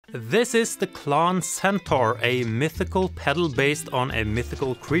This is the Clan Centaur, a mythical pedal based on a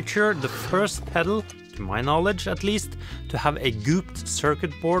mythical creature, the first pedal, to my knowledge at least, to have a gooped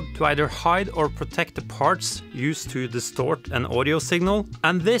circuit board to either hide or protect the parts used to distort an audio signal.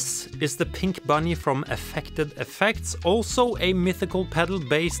 And this is the Pink Bunny from Affected Effects, also a mythical pedal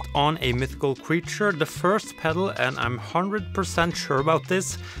based on a mythical creature, the first pedal, and I'm 100% sure about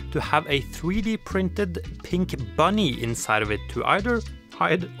this, to have a 3D printed pink bunny inside of it to either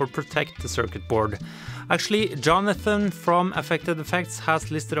hide or protect the circuit board. Actually, Jonathan from Affected Effects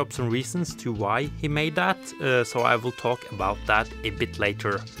has listed up some reasons to why he made that, so I will talk about that a bit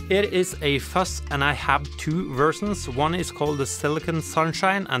later. It is a fuzz and I have two versions. One is called the Silicon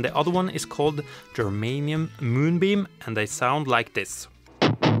Sunshine and the other one is called Germanium Moonbeam, and they sound like this.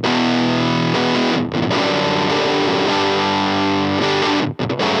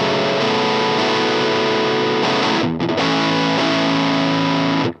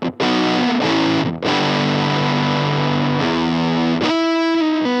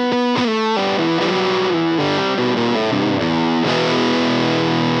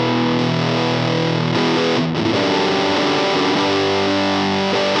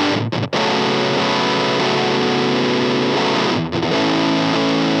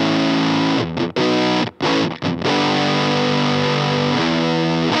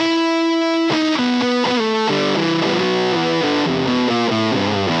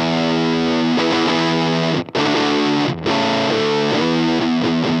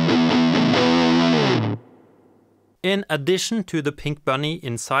 In addition to the pink bunny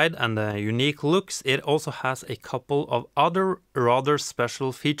inside and the unique looks, it also has a couple of other rather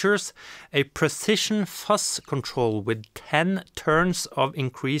special features. A precision fuzz control with 10 turns of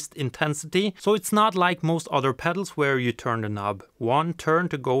increased intensity. So it's not like most other pedals where you turn the knob one turn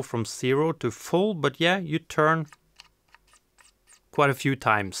to go from 0 to full, but yeah, you turn quite a few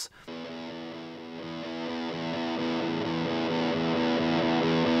times.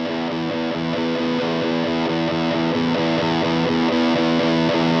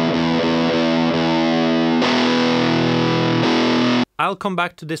 I'll come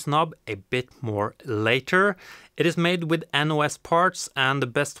back to this knob a bit more later. It is made with NOS parts, and the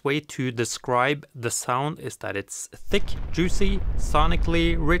best way to describe the sound is that it's thick, juicy,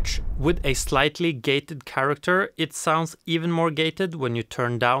 sonically rich, with a slightly gated character. It sounds even more gated when you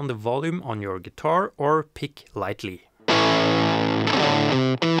turn down the volume on your guitar or pick lightly.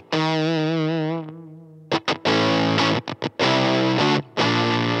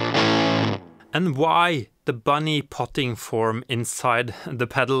 And why the bunny potting form inside the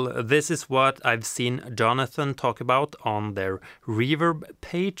pedal? This is what I've seen Jonathan talk about on their reverb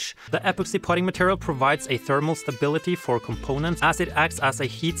page. The epoxy potting material provides a thermal stability for components as it acts as a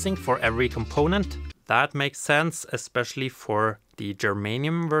heatsink for every component. That makes sense, especially for the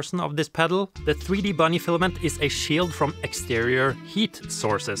germanium version of this pedal. The 3D bunny filament is a shield from exterior heat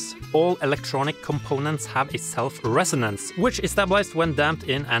sources. All electronic components have a self-resonance, which is stabilized when damped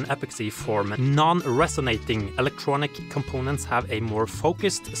in an epoxy form. Non-resonating electronic components have a more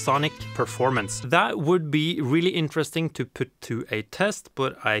focused sonic performance. That would be really interesting to put to a test,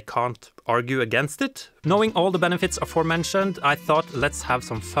 but I can't argue against it. Knowing all the benefits aforementioned, I thought let's have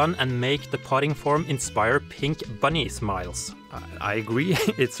some fun and make the potting form inspire pink bunny smiles. I agree,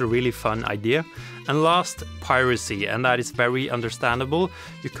 it's a really fun idea. And last, piracy, and that is very understandable.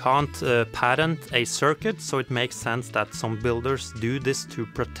 You can't patent a circuit, so it makes sense that some builders do this to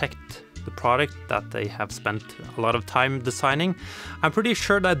protect the product that they have spent a lot of time designing. I'm pretty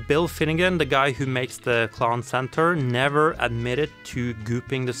sure that Bill Finnegan, the guy who makes the Clan Centaur, never admitted to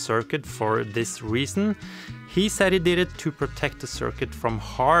gooping the circuit for this reason. He said he did it to protect the circuit from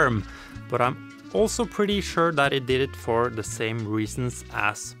harm, but I'm also pretty sure that it did it for the same reasons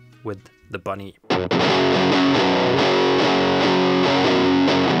as with the bunny.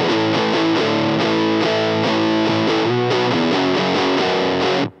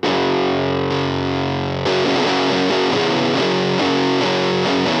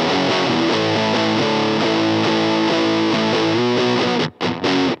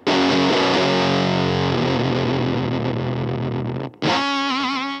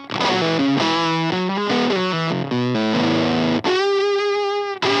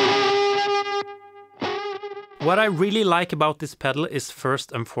 What I really like about this pedal is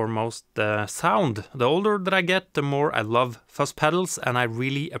first and foremost the sound. The older that I get, the more I love fuzz pedals, and I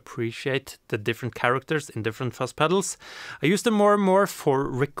really appreciate the different characters in different fuzz pedals. I use them more and more for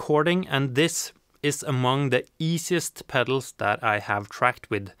recording, and this is among the easiest pedals that I have tracked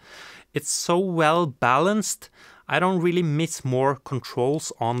with. It's so well balanced. I don't really miss more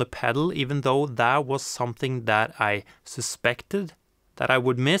controls on the pedal, even though that was something that I suspected that I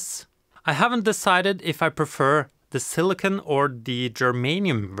would miss. I haven't decided if I prefer the silicone or the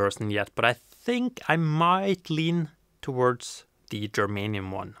germanium version yet, but I think I might lean towards the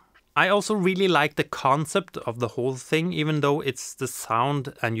germanium one. I also really like the concept of the whole thing, even though it's the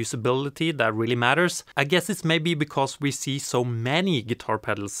sound and usability that really matters. I guess it's maybe because we see so many guitar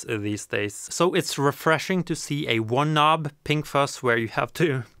pedals these days. So it's refreshing to see a one knob pink fuzz where you have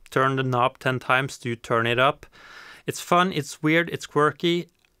to turn the knob 10 times to turn it up. It's fun, it's weird, it's quirky,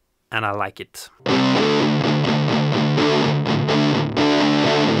 and I like it.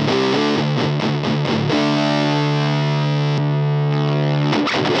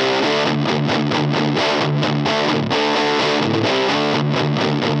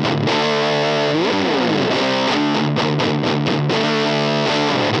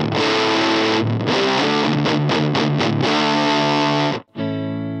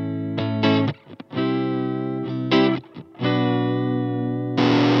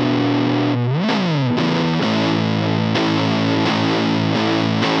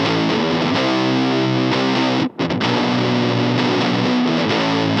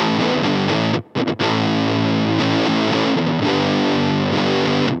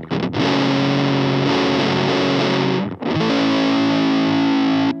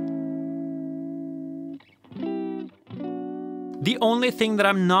 The only thing that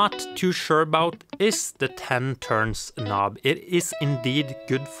I'm not too sure about is the 10 turns knob. It is indeed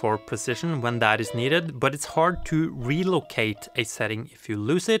good for precision when that is needed, but it's hard to relocate a setting if you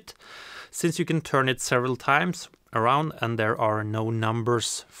lose it, since you can turn it several times around and there are no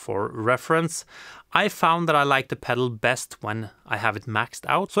numbers for reference. I found that I like the pedal best when I have it maxed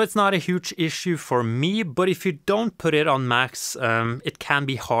out, so it's not a huge issue for me, but if you don't put it on max, it can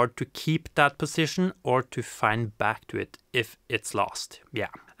be hard to keep that position or to find back to it if it's lost. Yeah.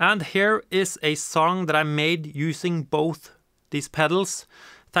 And here is a song that I made using both these pedals.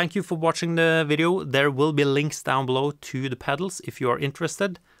 Thank you for watching the video. There will be links down below to the pedals if you are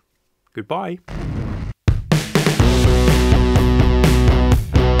interested. Goodbye.